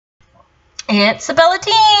It's a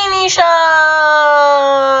Bellatini show!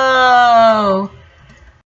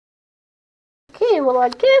 Okay, well I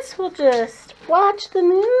guess we'll just watch the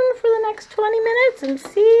moon for the next 20 minutes and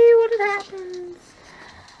see what happens.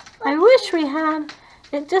 I wish we had.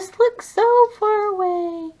 It just looks so far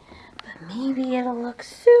away. But maybe it'll look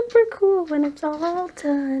super cool when it's all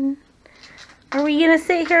done. Are we going to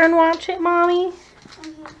sit here and watch it, Mommy?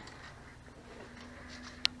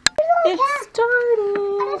 It's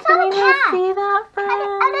starting. Can you see that, friend?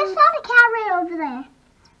 I just saw the cat right over there.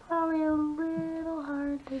 It's probably a little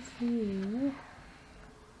hard to see.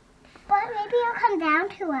 But maybe it'll come down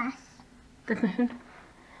to us. The moon?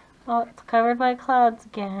 Well, it's covered by clouds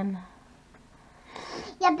again.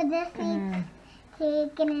 Yeah, but this needs to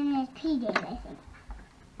get in his PJs, I think.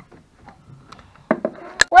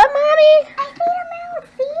 What, Mommy? I see the moon,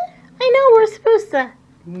 see? I know we're supposed to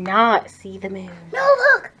not see the moon. No,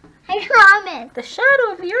 look! I promise. The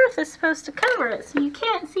shadow of the earth is supposed to cover it, so you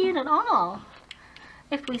can't see it at all.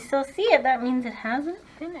 If we still see it, that means it hasn't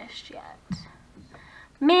finished yet.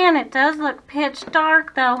 Man, it does look pitch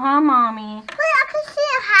dark though, huh, Mommy? Wait, I can see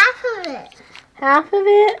half of it. Half of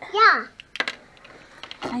it? Yeah.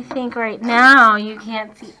 I think right now you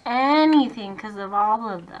can't see anything because of all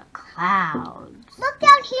of the clouds. Look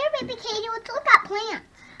down here, baby Katie. Let's look at plants.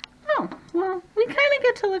 Oh, well, we kind of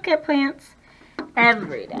get to look at plants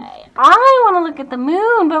every day. I want to look at the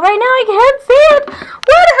moon, but right now I can't see it.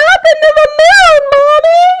 What happened to the moon,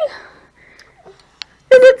 Mommy?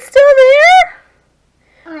 Is it still there?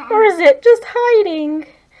 Or is it just hiding?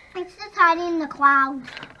 It's just hiding in the clouds.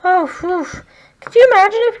 Oh, whew. Could you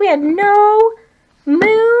imagine if we had no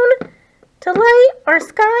moon to light our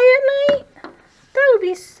sky at night? That would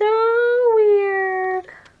be so weird.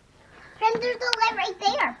 And there's the light right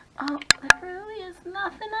there. Oh, there really is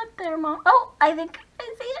nothing up there, Mom. Oh, I think I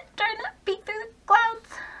see it trying to peek through the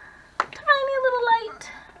clouds. Tiny little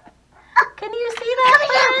light. Can you see that?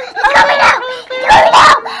 It's coming out! It's coming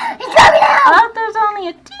out! It's coming out! Oh, there's only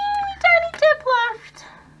a teeny tiny tip left.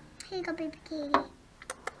 Here you go, baby Katie.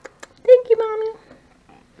 Thank you, Mommy.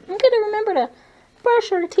 I'm going to remember to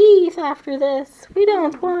brush our teeth after this. We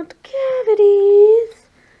don't want cavities.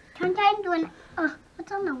 Sometimes when... Oh,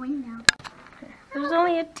 what's on the window? There's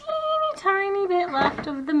only a teeny tiny bit left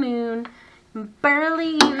of the moon. You can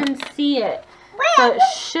barely even see it. So it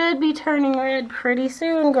should be turning red pretty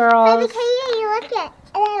soon, girls. Baby Katie, look at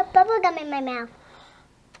bubble gum in my mouth.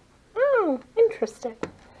 Oh, interesting.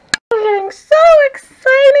 We're getting so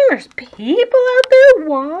exciting. There's people out there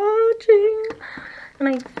watching. And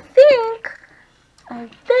I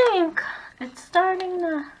think it's starting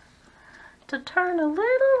to turn a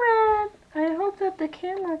little red. I hope that the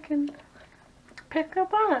camera can pick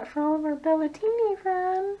up on it for all of our Bellatini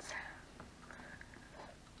friends.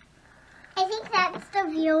 I think that's the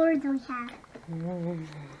viewers we have.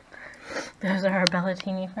 Those are our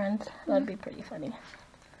Bellatini friends. That'd be pretty funny.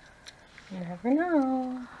 You never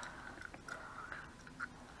know.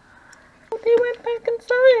 They went back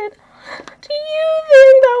inside. Do you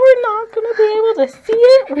think that we're not going to be able to see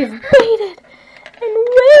it? We've waited and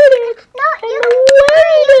waited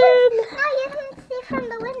No, you can see from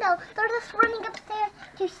the window. They're just running upstairs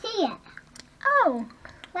to see it. Oh.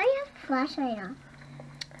 Why do you have a flashlight on?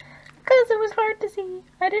 Because it was hard to see.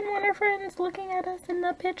 I didn't want our friends looking at us in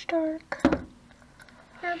the pitch dark.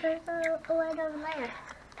 No, there's a light over there.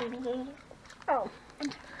 Baby Katie. Oh.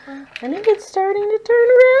 I think it's starting to turn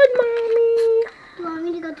red, Mommy. Do you want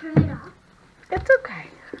me to go turn it off? It's okay.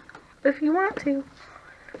 If you want to.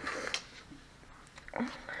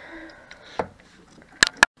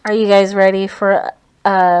 Are you guys ready for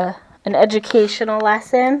an educational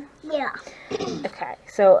lesson? Yeah. Okay,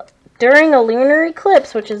 so during a lunar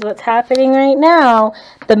eclipse, which is what's happening right now,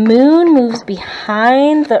 the moon moves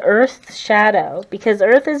behind the Earth's shadow. Because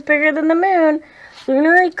Earth is bigger than the moon,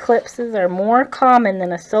 lunar eclipses are more common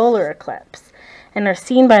than a solar eclipse and are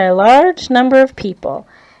seen by a large number of people.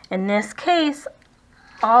 In this case,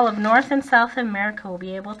 all of North and South America will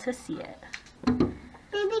be able to see it.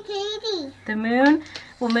 Baby Katie. The moon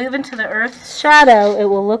will move into the Earth's shadow. It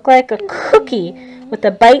will look like a cookie with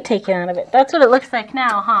a bite taken out of it. That's what it looks like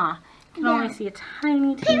now, huh? You can only see a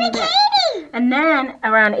tiny, tiny bit. And then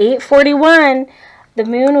around 8:41, the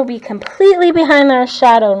moon will be completely behind our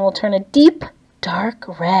shadow and will turn a deep,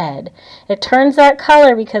 dark red. It turns that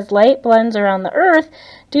color because light blends around the Earth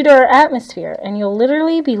due to our atmosphere, and you'll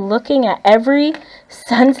literally be looking at every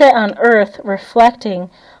sunset on Earth reflecting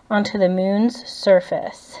onto the moon's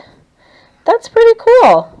surface. That's pretty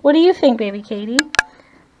cool. What do you think, baby Katie?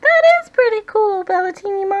 That is pretty cool,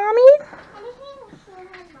 Bellatini Mommy.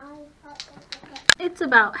 It's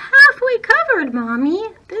about halfway covered, Mommy.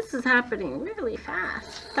 This is happening really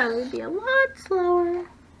fast. Thought it would be a lot slower.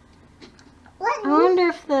 I wonder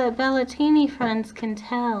if the Bellatini friends can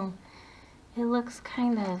tell. It looks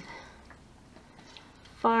kind of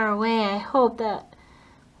far away. I hope that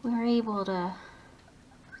we're able to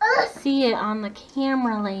see it on the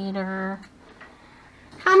camera later.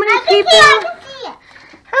 How many people?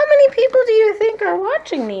 How many people do you think are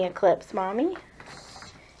watching the eclipse, Mommy?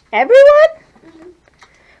 Everyone?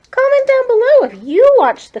 Comment down below if you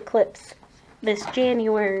watched the eclipse this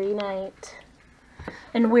January night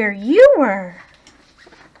and where you were.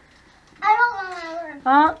 I don't remember.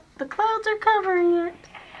 Oh, the clouds are covering it.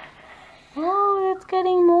 Oh, it's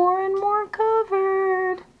getting more and more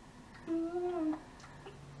covered.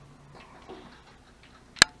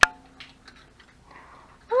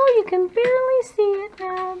 Oh, you can barely see it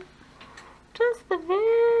now. Just the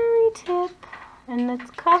very tip. And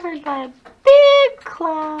it's covered by a big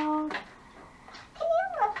cloud. Can you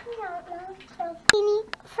look me out now?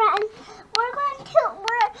 Friends, we're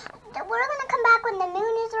gonna come back when the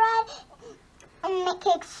moon is red, and it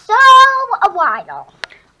takes so a while.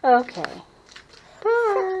 Okay.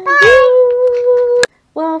 Bye. Bye.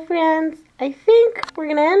 Well, friends, I think we're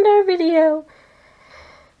gonna end our video.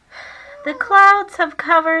 The clouds have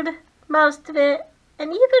covered most of it. And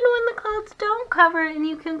even when the clouds don't cover it and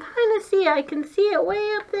you can kind of see it, I can see it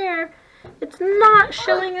way up there, it's not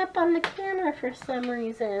showing up on the camera for some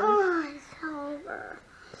reason. Oh, it's over.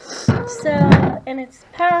 So, and it's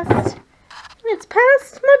past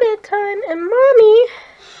my bedtime, and Mommy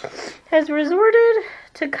has resorted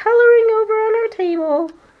to coloring over on our table.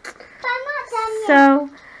 But I'm not done yet. So,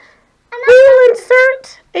 we will insert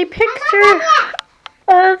a picture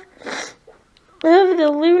of the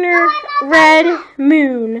lunar red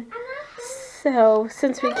moon. So,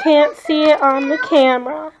 since we can't see it on the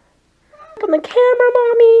camera,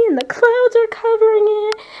 Mommy, and the clouds are covering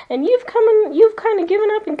it, and you've kind of given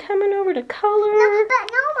up and coming over to color. No, but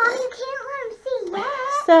no, Mom, you can't let him see yet.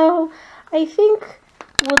 So, I think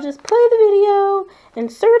we'll just play the video,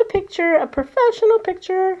 insert a picture, a professional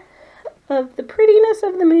picture of the prettiness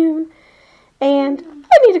of the moon, and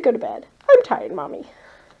I need to go to bed. I'm tired, Mommy.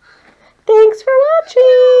 Thanks for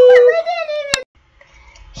watching!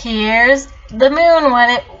 Here's the moon, what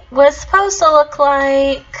it was supposed to look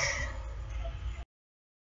like.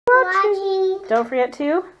 Don't forget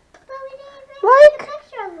to like,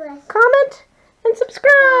 comment, and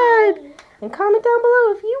subscribe. And comment down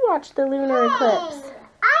below if you watched the lunar eclipse.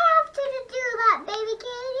 I have to do that, baby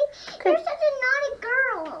Katie. Okay. You're such a naughty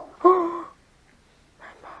girl.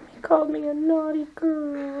 My mommy called me a naughty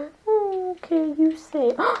girl. Okay, you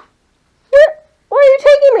say. Where are you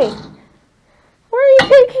taking me? Where are you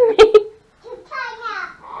taking me? To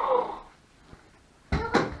timeout.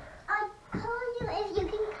 I told you if you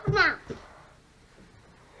can come out.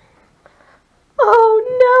 Oh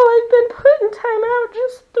no, I've been put in timeout,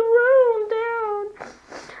 just thrown down.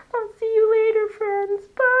 I'll see you later, friends.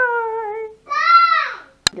 Bye. Bye.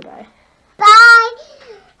 Goodbye. Bye.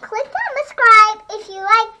 Click on subscribe if you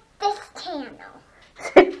like this channel.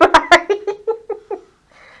 Say bye.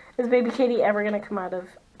 Is baby Katy ever gonna come out of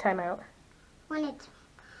timeout? When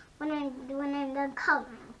I'm done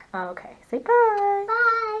coloring. Oh, okay. Say bye.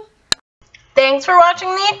 Bye. Thanks for watching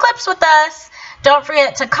the eclipse with us. Don't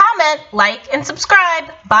forget to comment, like, and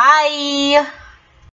subscribe. Bye.